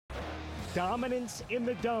Dominance in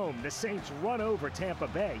the Dome. The Saints run over Tampa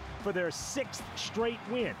Bay for their 6th straight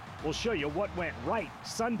win. We'll show you what went right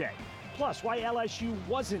Sunday. Plus, why LSU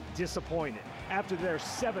wasn't disappointed after their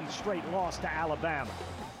 7th straight loss to Alabama.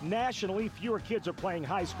 Nationally, fewer kids are playing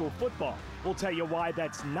high school football. We'll tell you why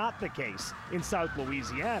that's not the case in South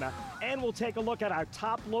Louisiana. And we'll take a look at our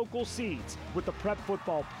top local seeds with the prep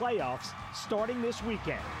football playoffs starting this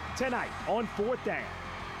weekend. Tonight on 4th Down.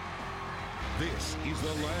 This is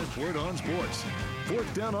the last word on sports.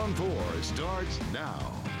 4th Down on 4 starts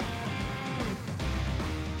now.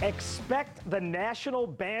 Expect the national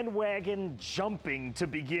bandwagon jumping to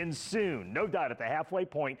begin soon. No doubt at the halfway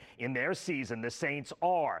point in their season, the Saints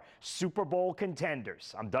are Super Bowl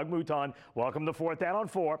contenders. I'm Doug Mouton. Welcome to 4th Down on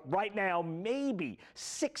 4. Right now, maybe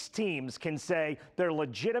 6 teams can say they're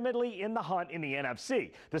legitimately in the hunt in the NFC.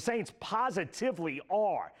 The Saints positively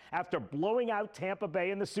are after blowing out Tampa Bay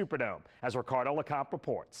in the Superdome, as Ricardo LeCompte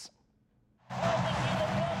reports.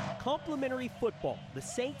 Complimentary football. The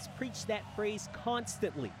Saints preach that phrase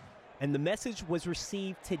constantly, and the message was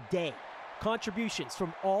received today. Contributions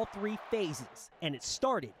from all 3 phases, and it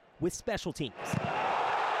started with special teams.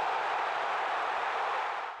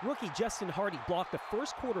 Rookie Justin Hardy blocked a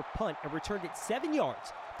first quarter punt and returned it 7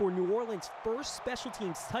 yards for New Orleans' first special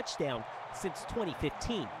teams touchdown since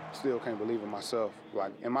 2015. Still can't believe it myself.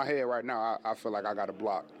 Like, in my head right now, I feel like I got a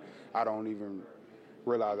block. I don't even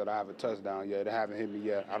realize that I have a touchdown yet. It haven't hit me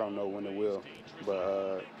yet. I don't know when it will.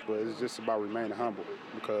 But it's just about remaining humble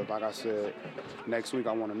because, like I said, next week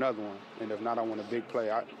I want another one. And if not, I want a big play.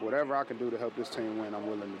 Whatever I can do to help this team win, I'm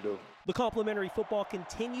willing to do. The complimentary football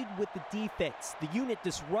continued with the defense. The unit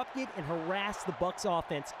disrupted and harassed the Bucs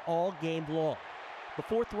offense all game long. The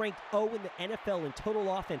 4th-ranked O in the NFL in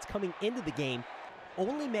total offense coming into the game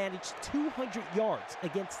only managed 200 yards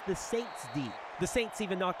against the Saints D. The Saints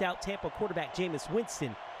even knocked out Tampa quarterback Jameis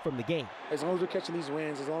Winston from the game. As long as we're catching these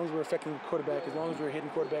wins, as long as we're affecting the quarterback, as long as we're hitting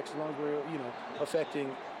quarterbacks, as long as we're, affecting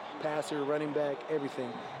passer, running back,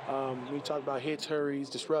 everything. We talk about hits, hurries,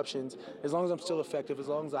 disruptions. As long as I'm still effective, as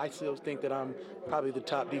long as I still think that I'm probably the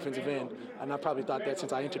top defensive end, and I probably thought that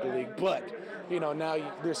since I entered the league. But, now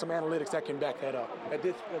there's some analytics that can back that up. At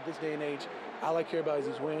this day and age, all I care about is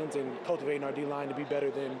these wins and cultivating our D-line to be better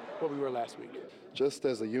than what we were last week. Just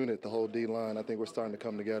as a unit, the whole D-line, I think we're starting to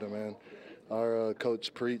come together, man. Our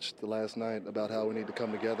coach preached last night about how we need to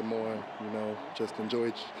come together more, just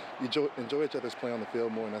enjoy each other's play on the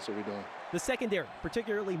field more, and that's what we're doing. The secondary,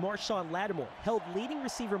 particularly Marshawn Lattimore, held leading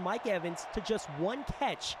receiver Mike Evans to just 1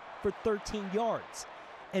 catch for 13 yards.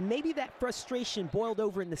 And maybe that frustration boiled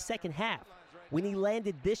over in the second half when he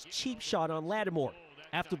landed this cheap shot on Lattimore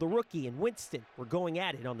after the rookie and Winston were going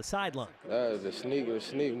at it on the sideline. That is a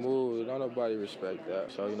sneak move. Don't nobody respect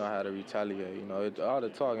that. So, how to retaliate. All the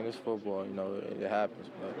talking is football, it happens.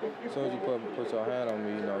 But as soon as you put your hand on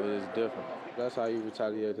me, it is different. That's how you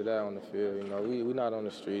retaliate to that on the field. We not on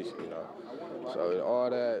the streets, So all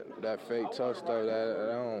that fake tough stuff,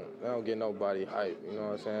 that don't get nobody hype. You know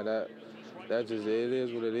what I'm saying? That just, it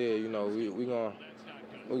is what it is. We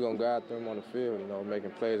gonna guide them on the field,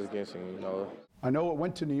 making plays against them, I know it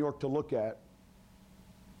went to New York to look at,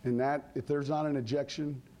 and that if there's not an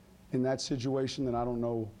ejection in that situation, then I don't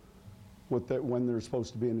know when there's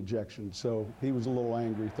supposed to be an ejection. So he was a little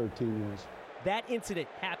angry, 13 years. That incident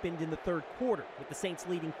happened in the 3rd quarter with the Saints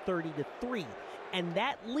leading 30-3, and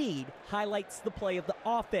that lead highlights the play of the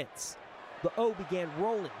offense. The O began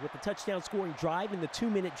rolling with the touchdown scoring drive in the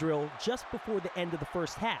 2-minute drill just before the end of the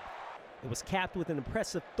first half. It was capped with an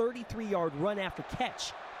impressive 33-yard run after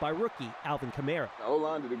catch by rookie Alvin Kamara. The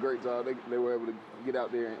O-line did a great job. They were able to get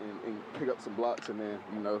out there and pick up some blocks, and then,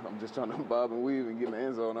 I'm just trying to bob and weave and get in the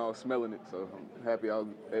end zone. I was smelling it, so I'm happy I was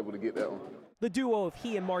able to get that one. The duo of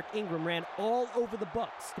he and Mark Ingram ran all over the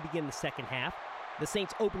Bucs to begin the second half. The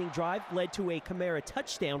Saints' opening drive led to a Kamara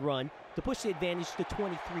touchdown run to push the advantage to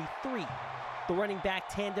 23-3. The running back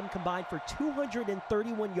tandem combined for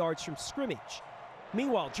 231 yards from scrimmage.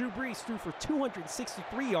 Meanwhile, Drew Brees threw for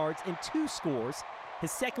 263 yards and 2 scores, his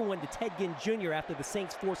second one to Ted Ginn Jr. after the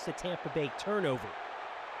Saints forced a Tampa Bay turnover.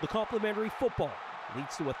 The complimentary football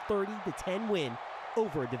leads to a 30-10 win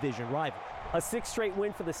over a division rival. A 6th straight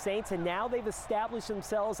win for the Saints, and now they've established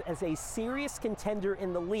themselves as a serious contender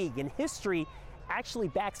in the league, and history actually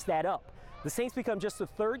backs that up. The Saints become just the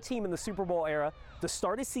 3rd team in the Super Bowl era to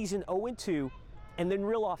start a season 0-2 and then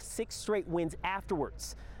reel off 6 straight wins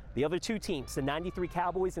afterwards. The other 2 teams, the '93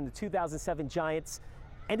 Cowboys and the 2007 Giants,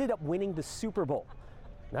 ended up winning the Super Bowl.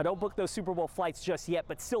 Now, don't book those Super Bowl flights just yet,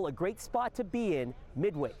 but still a great spot to be in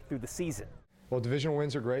midway through the season. Well, division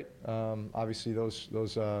wins are great. Obviously,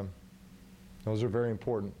 those are very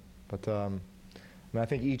important. But And I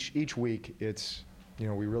think each week it's, we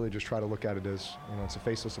really just try to look at it as, it's a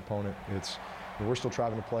faceless opponent. It's, we're still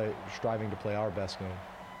striving to play our best game.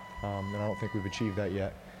 And I don't think we've achieved that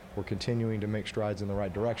yet. We're continuing to make strides in the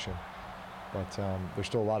right direction. But there's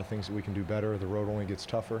still a lot of things that we can do better. The road only gets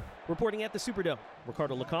tougher. Reporting at the Superdome,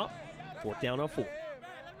 Ricardo LeCompte, 4th Down on 4.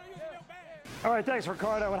 All right, thanks,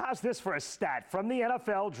 Ricardo. And how's this for a stat? From the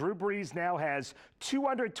NFL, Drew Brees now has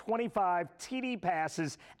 225 TD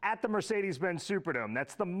passes at the Mercedes-Benz Superdome.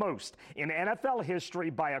 That's the most in NFL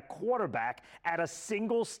history by a quarterback at a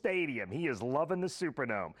single stadium. He is loving the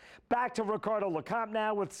Superdome. Back to Ricardo LeCompte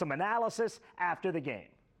now with some analysis after the game.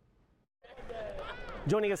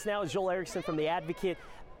 Joining us now is Joel Erickson from The Advocate.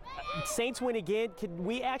 Saints win again. Can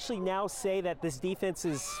we actually now say that this defense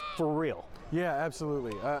is for real? Yeah,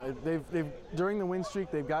 absolutely. They've during the win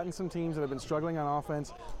streak, they've gotten some teams that have been struggling on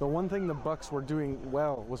offense. The one thing the Bucs were doing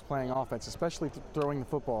well was playing offense, especially throwing the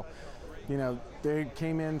football. They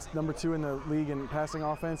came in number 2 in the league in passing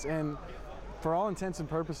offense, and for all intents and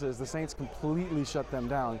purposes, the Saints completely shut them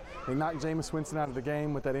down. They knocked Jameis Winston out of the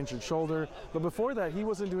game with that injured shoulder. But before that, he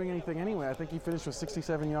wasn't doing anything anyway. I think he finished with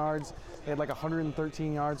 67 yards. They had like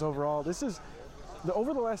 113 yards overall.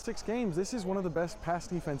 Over the last 6 games, this is one of the best pass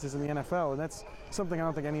defenses in the NFL, and that's something I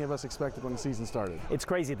don't think any of us expected when the season started. It's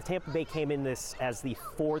crazy. The Tampa Bay came in this as the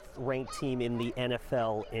 4th-ranked team in the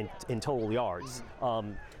NFL in total yards.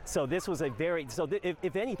 So this was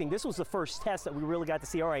if anything, this was the first test that we really got to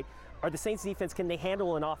see, all right, are the Saints defense, can they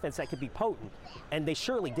handle an offense that could be potent? And they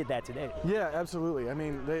surely did that today. Yeah, absolutely. I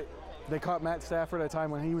mean, they caught Matt Stafford at a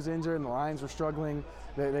time when he was injured and the Lions were struggling.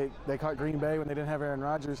 They caught Green Bay when they didn't have Aaron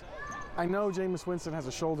Rodgers. I know Jameis Winston has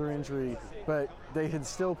a shoulder injury, but they had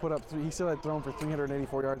still put up he still had thrown for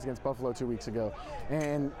 384 yards against Buffalo 2 weeks ago.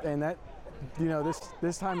 And that,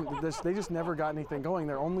 this time they just never got anything going.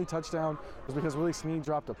 Their only touchdown was because Willie Snead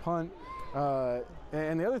dropped a punt.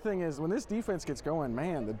 And the other thing is, when this defense gets going,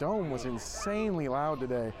 man, the Dome was insanely loud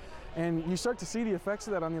today. And you start to see the effects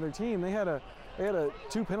of that on the other team. They had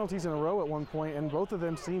 2 penalties in a row at one point, and both of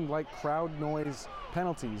them seemed like crowd noise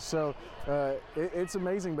penalties. So it's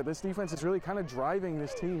amazing, but this defense is really kind of driving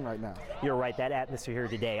this team right now. You're right, that atmosphere here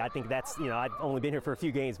today, I think that's, I've only been here for a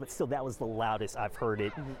few games, but still that was the loudest I've heard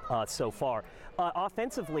it so far.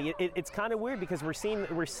 Offensively, it's kind of weird because we're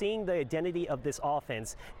seeing the identity of this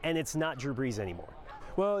offense, and it's not Drew Brees anymore.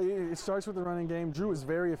 Well, it starts with the running game. Drew was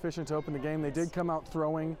very efficient to open the game. They did come out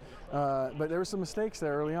throwing, but there were some mistakes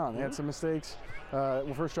there early on. They had some mistakes.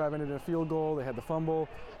 The first drive ended in a field goal. They had the fumble,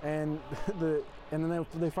 and then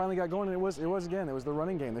they finally got going. And it was the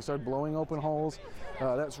running game. They started blowing open holes.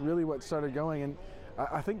 That's really what started going. And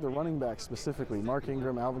I think the running backs specifically, Mark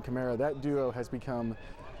Ingram, Alvin Kamara, that duo has become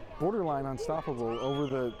borderline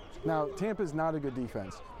unstoppable now Tampa's not a good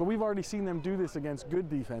defense, but we've already seen them do this against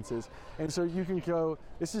good defenses, and so you can go,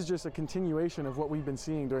 this is just a continuation of what we've been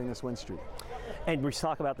seeing during this win streak. And we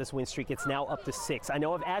talk about this win streak, it's now up to 6. I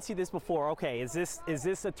know I've asked you this before, okay, is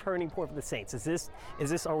this a turning point for the Saints?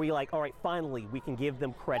 Are we like, all right, finally we can give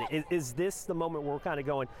them credit? Is this the moment where we're kind of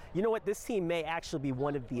going, you know what, this team may actually be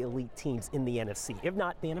one of the elite teams in the NFC, if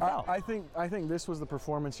not the NFL? I think this was the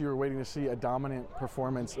performance you were waiting to see, a dominant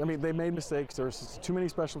performance. I mean, they made mistakes. There was too many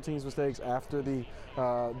special teams mistakes after the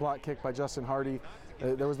block kick by Justin Hardy.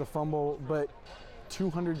 There was the fumble, but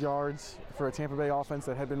 200 yards for a Tampa Bay offense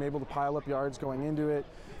that had been able to pile up yards going into it.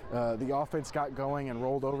 The offense got going and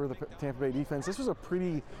rolled over the Tampa Bay defense. This was a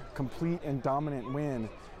pretty complete and dominant win.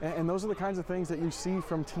 And those are the kinds of things that you see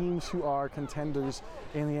from teams who are contenders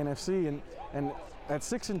in the NFC. And at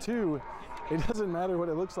 6-2, it doesn't matter what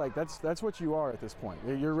it looks like. That's what you are at this point.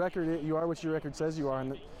 Your record, you are what your record says you are,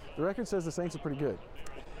 and the record says the Saints are pretty good.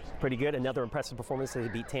 Pretty good. Another impressive performance as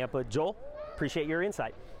they beat Tampa. Joel, appreciate your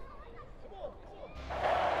insight.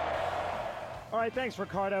 All right, thanks,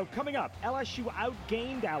 Ricardo. Coming up, LSU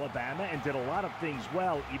outgained Alabama and did a lot of things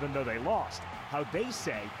well, even though they lost. How they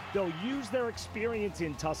say they'll use their experience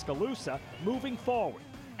in Tuscaloosa moving forward.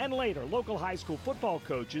 And later, local high school football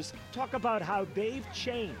coaches talk about how they've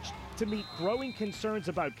changed to meet growing concerns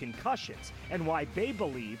about concussions and why they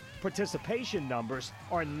believe participation numbers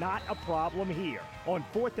are not a problem here on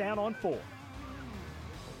 4th Down on 4.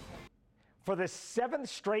 For the 7th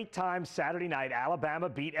straight time Saturday night, Alabama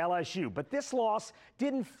beat LSU, but this loss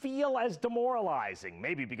didn't feel as demoralizing,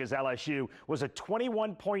 maybe because LSU was a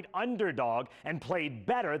 21-point underdog and played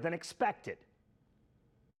better than expected.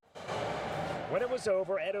 When it was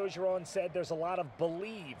over, Ed Ogeron said there's a lot of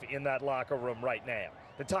belief in that locker room right now.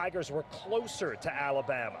 The Tigers were closer to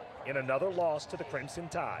Alabama in another loss to the Crimson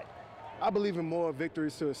Tide. I believe in more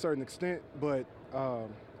victories to a certain extent, but, at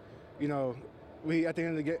the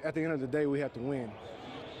end of the day, we have to win.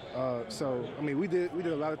 So I mean, we did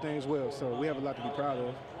a lot of things well. So we have a lot to be proud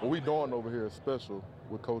of. What we doing over here is special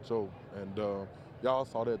with Coach O, and y'all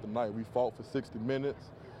saw that tonight. We fought for 60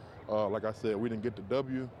 minutes. Like I said, we didn't get the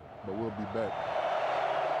W, but we'll be back.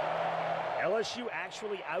 LSU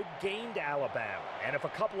actually outgained Alabama, and if a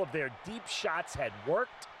couple of their deep shots had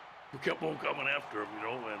worked, we kept on coming after them,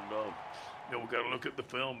 and we got to look at the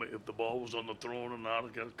film. If the ball was on the throne or not, I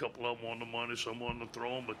got a couple of them on the money, some on the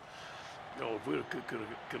throne, but if we could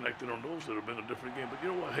have connected on those, it would have been a different game. But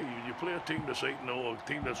you know what? Hey, you play a team that's 8-0, a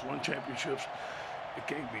team that's won championships. It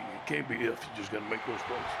can't be if. You just got to make those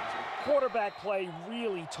plays. Quarterback play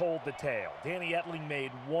really told the tale. Danny Etling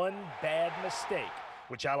made one bad mistake,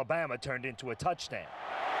 which Alabama turned into a touchdown.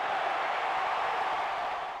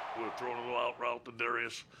 We were throwing a little out route to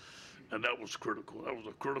Darius, and that was critical. That was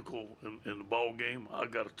critical in the ball game. I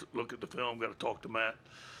got to look at the film, got to talk to Matt.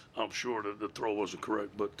 I'm sure that the throw wasn't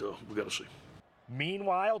correct, but we got to see.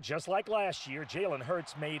 Meanwhile, just like last year, Jalen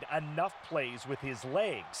Hurts made enough plays with his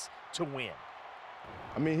legs to win.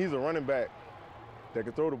 I mean, he's a running back that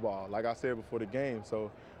can throw the ball, like I said before the game.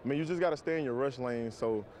 So, I mean, you just got to stay in your rush lane.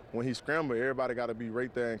 So when he scrambles, everybody got to be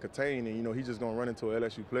right there and contained. And, he's just going to run into an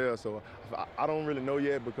LSU player. So I don't really know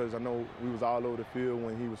yet because I know we was all over the field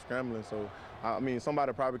when he was scrambling. So, I mean,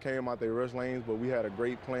 somebody probably came out their rush lanes, but we had a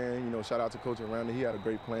great plan. Shout out to Coach Aranda. He had a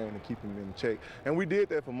great plan to keep him in check. And we did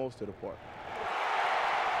that for most of the part.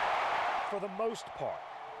 For the most part,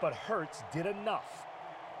 but Hurts did enough.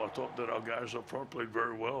 I thought that our guys up front played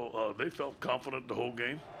very well. They felt confident the whole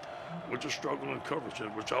game. We're just struggling in coverage,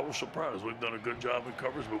 which I was surprised. We've done a good job in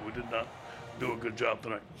coverage, but we did not do a good job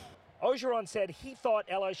tonight. Orgeron said he thought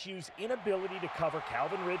LSU's inability to cover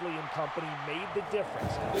Calvin Ridley and company made the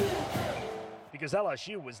difference because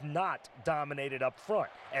LSU was not dominated up front,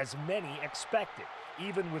 as many expected,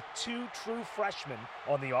 even with two true freshmen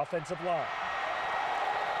on the offensive line.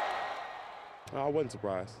 I wasn't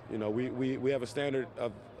surprised. We have a standard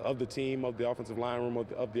of the team, of the offensive line room,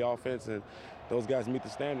 of the offense, and those guys meet the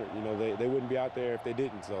standard. They wouldn't be out there if they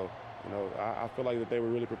didn't. So, I feel like that they were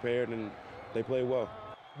really prepared and they played well.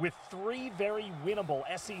 With 3 very winnable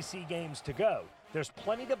SEC games to go, there's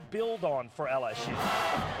plenty to build on for LSU.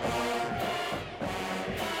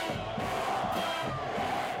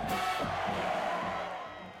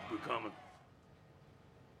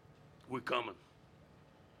 We're coming.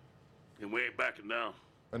 And we ain't backing down.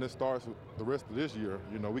 And it starts with the rest of this year.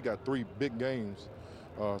 We got 3 big games,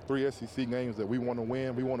 3 SEC games that we want to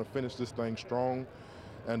win. We want to finish this thing strong,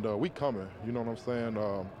 and we coming. You know what I'm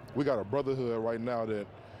saying? We got a brotherhood right now that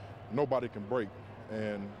nobody can break.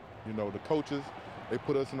 And, the coaches, they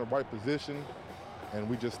put us in the right position, and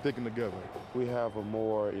we just sticking together. We have a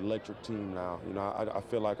more electric team now. I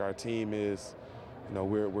feel like our team is,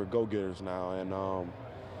 we're go-getters now, and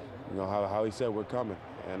how he said we're coming.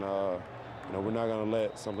 And, we're not going to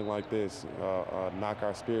let something like this knock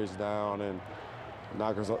our spirits down and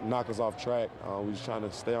knock us off track. We're just trying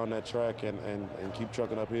to stay on that track and keep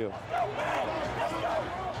trucking uphill.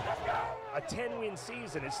 A 10-win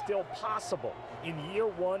season is still possible in year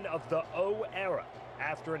 1 of the O era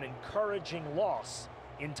after an encouraging loss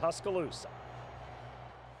in Tuscaloosa.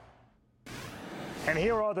 And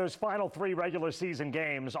here are those final 3 regular season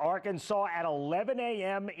games. Arkansas at 11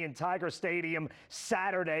 a.m. in Tiger Stadium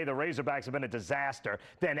Saturday. The Razorbacks have been a disaster.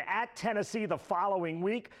 Then at Tennessee the following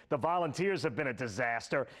week, the Volunteers have been a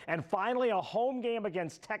disaster. And finally, a home game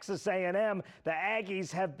against Texas A&M. The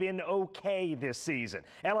Aggies have been okay this season.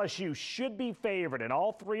 LSU should be favored in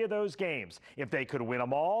all 3 of those games. If they could win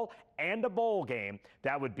them all and a bowl game,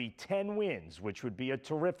 that would be 10 wins, which would be a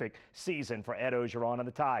terrific season for Ed Orgeron and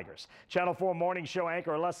the Tigers. Channel 4 Morning Show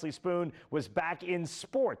anchor Leslie Spoon was back in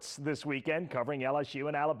sports this weekend covering LSU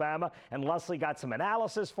and Alabama, and Leslie got some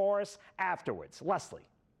analysis for us afterwards. Leslie.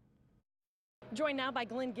 Joined now by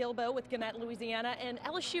Glenn Gilbo with Gannett, Louisiana, and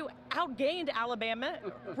LSU outgained Alabama,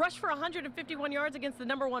 rushed for 151 yards against the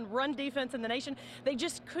 #1 run defense in the nation. They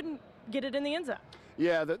just couldn't get it in the end zone.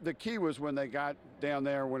 Yeah, the key was when they got down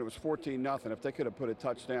there when it was 14-0, if they could have put a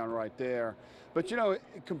touchdown right there. But,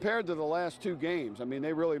 compared to the last 2 games, I mean,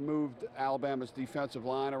 they really moved Alabama's defensive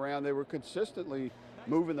line around. They were consistently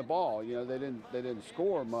moving the ball. They didn't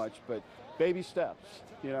score much, but baby steps.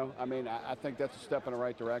 I think that's a step in the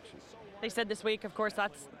right direction. They said this week, of course,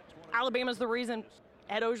 that's Alabama's the reason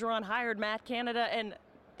Ed Orgeron hired Matt Canada, and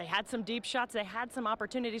they had some deep shots. They had some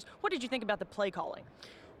opportunities. What did you think about the play calling?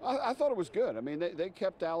 I thought it was good. I mean, they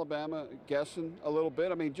kept Alabama guessing a little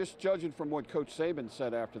bit. I mean, just judging from what Coach Saban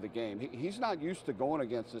said after the game, he's not used to going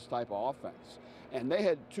against this type of offense. And they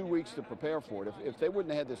had 2 weeks to prepare for it. If they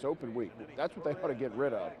wouldn't have had this open week, that's what they ought to get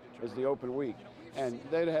rid of, is the open week. and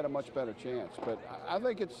they'd had a much better chance. But I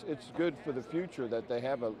think it's good for the future that they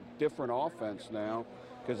have a different offense now,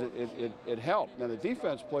 because it helped. Now, the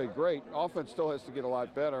defense played great. Offense still has to get a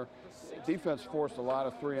lot better. Defense forced a lot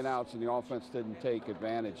of 3-and-outs, and the offense didn't take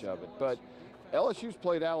advantage of it. But LSU's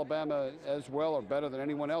played Alabama as well or better than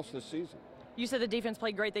anyone else this season. You said the defense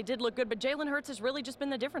played great. They did look good, but Jalen Hurts has really just been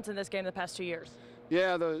the difference in this game the past 2 years.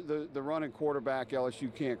 Yeah, the running quarterback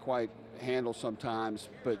LSU can't quite handle sometimes,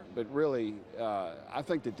 but really I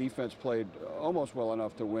think the defense played almost well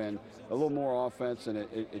enough to win. A little more offense, and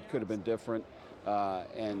it could have been different.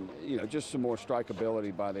 And, you know, just some more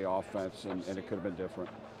strikeability by the offense, and it could have been different.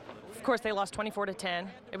 Of course, they lost 24-10.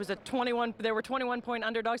 It was they were 21-point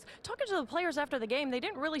underdogs. Talking to the players after the game, they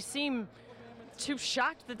didn't really seem too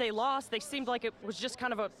shocked that they lost. They seemed like it was just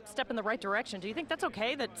kind of a step in the right direction. Do you think that's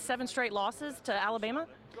okay, that 7 straight losses to Alabama?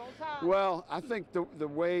 Well, I think the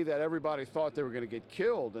way that everybody thought they were going to get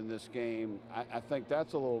killed in this game, I think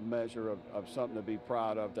that's a little measure of something to be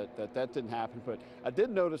proud of, that didn't happen. But I did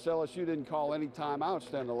notice LSU didn't call any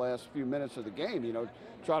timeouts in the last few minutes of the game. You know,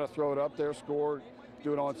 try to throw it up there, score,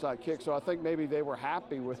 do an onside kick. So I think maybe they were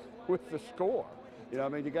happy with the score. You know, I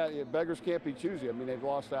mean, beggars can't be choosy. I mean, they've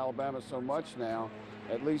lost to Alabama so much now.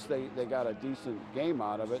 At least they got a decent game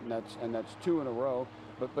out of it, and that's 2 in a row.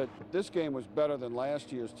 But this game was better than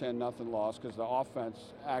last year's 10-0 loss, because the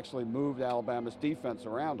offense actually moved Alabama's defense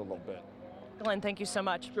around a little bit. Glenn, thank you so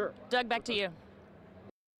much. Sure. Doug, back to you.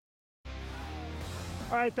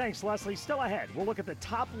 All right, thanks, Leslie. Still ahead, we'll look at the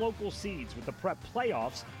top local seeds with the prep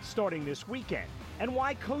playoffs starting this weekend, and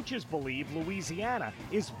why coaches believe Louisiana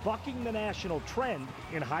is bucking the national trend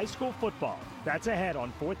in high school football. That's ahead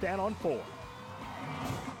on 4th Down on 4.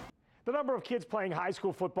 The number of kids playing high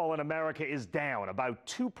school football in America is down about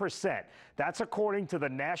 2%. That's according to the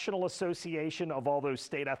National Association of all those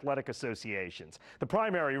state athletic associations. The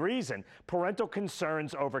primary reason, parental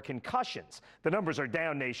concerns over concussions. The numbers are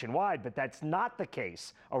down nationwide, but that's not the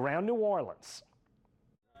case around New Orleans.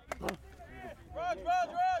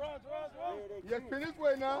 Yes, this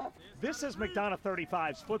way now. This is McDonough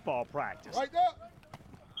 35's football practice. Right there.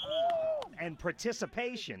 And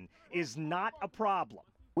participation is not a problem.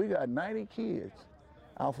 We got 90 kids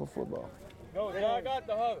out for football. No, I got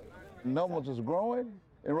the hug. Numbers is growing,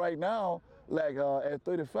 and right now, like at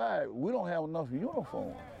 35, we don't have enough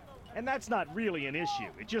uniforms. And that's not really an issue.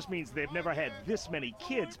 It just means they've never had this many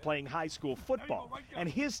kids playing high school football. And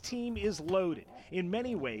his team is loaded. In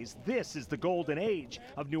many ways, this is the golden age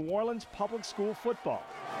of New Orleans public school football.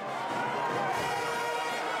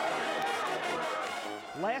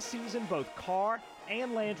 Last season, both Carr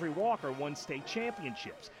and Landry Walker won state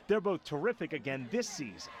championships. They're both terrific again this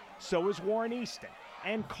season. So is Warren Easton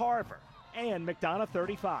and Carver and McDonough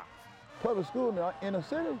 35. Public school in the inner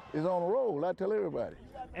city is on the roll, I tell everybody.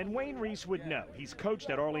 And Wayne Reese would know. He's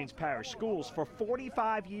coached at Orleans Parish Schools for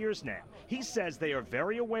 45 years now. He says they are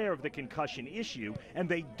very aware of the concussion issue and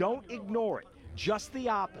they don't ignore it, just the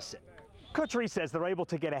opposite. Coach Reese says they're able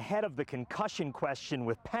to get ahead of the concussion question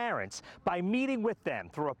with parents by meeting with them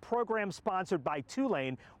through a program sponsored by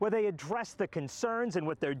Tulane where they address the concerns and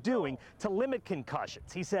what they're doing to limit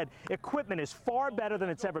concussions. He said equipment is far better than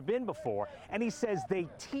it's ever been before, and he says they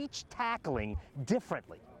teach tackling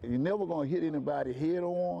differently. You're never going to hit anybody head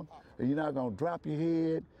on, and you're not going to drop your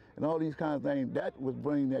head, and all these kinds of things. That would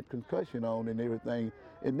bring that concussion on and everything.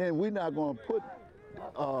 And then we're not going to put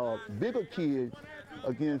bigger kids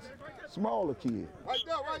against smaller kids. Right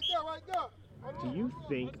there, right there, right there. Do you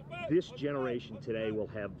think this generation today will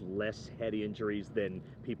have less head injuries than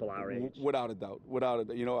people our age? Without a doubt, without a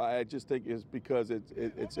doubt. You know, I just think it's because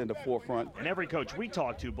it's in the forefront. And every coach we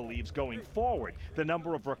talk to believes going forward, the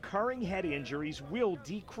number of recurring head injuries will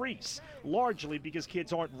decrease, largely because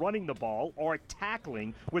kids aren't running the ball or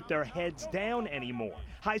tackling with their heads down anymore.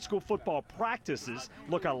 High school football practices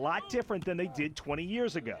look a lot different than they did 20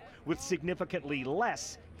 years ago, with significantly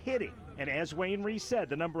less hitting. And as Wayne Reese said,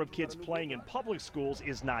 the number of kids playing in public schools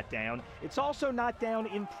is not down. It's also not down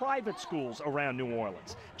in private schools around New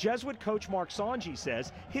Orleans. Jesuit coach Mark Sanji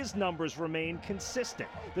says his numbers remain consistent.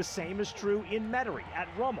 The same is true in Metairie at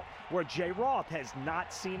Rummel, where Jay Roth has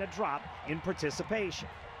not seen a drop in participation.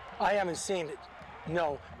 I haven't seen it,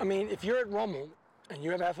 no. I mean, if you're at Rummel and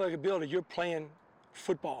you have athletic ability, you're playing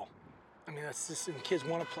football. I mean, that's just, and kids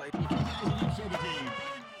want to play.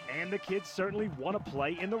 And the kids certainly want to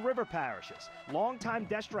play in the river parishes. Longtime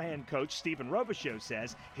Destrehan coach Stephen Robichaud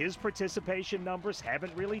says his participation numbers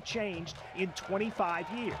haven't really changed in 25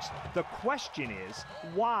 years. The question is,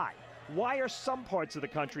 why? Why are some parts of the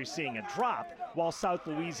country seeing a drop while South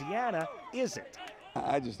Louisiana isn't?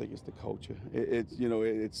 I just think it's the culture.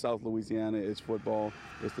 It's South Louisiana, it's football,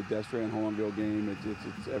 it's the Destry and Hornville game.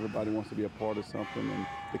 It's everybody wants to be a part of something, and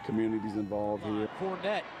the community's involved here.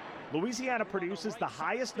 Fournette. Louisiana produces the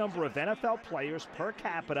highest number of NFL players per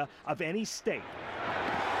capita of any state.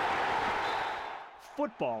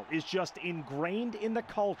 Football is just ingrained in the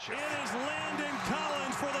culture. It is Landon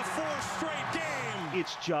Collins for the fourth straight game.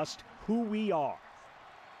 It's just who we are.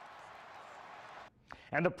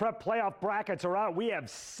 And the prep playoff brackets are out. We have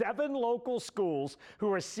 7 local schools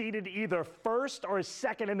who are seeded either first or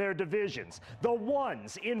second in their divisions. The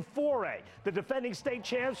ones in 4A, the defending state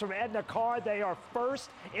champs from Edna Carr, they are first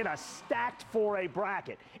in a stacked 4A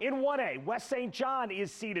bracket. In 1A, West St. John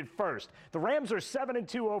is seeded first. The Rams are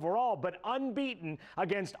 7-2 overall, but unbeaten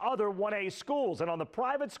against other 1A schools. And on the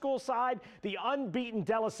private school side, the unbeaten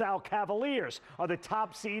De La Salle Cavaliers are the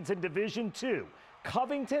top seeds in Division 2.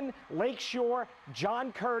 Covington, Lakeshore,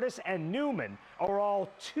 John Curtis, and Newman are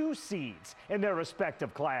all 2 seeds in their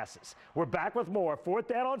respective classes. We're back with more 4th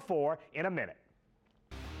Down on 4 in a minute.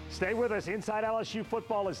 Stay with us. Inside LSU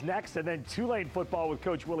football is next, and then Tulane football with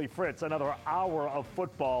Coach Willie Fritz. Another hour of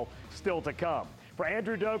football still to come. For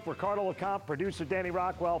Andrew Doak, Ricardo LeCompte, producer Danny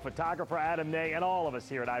Rockwell, photographer Adam Ney, and all of us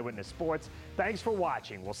here at Eyewitness Sports, thanks for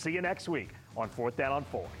watching. We'll see you next week on 4th Down on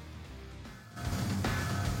 4.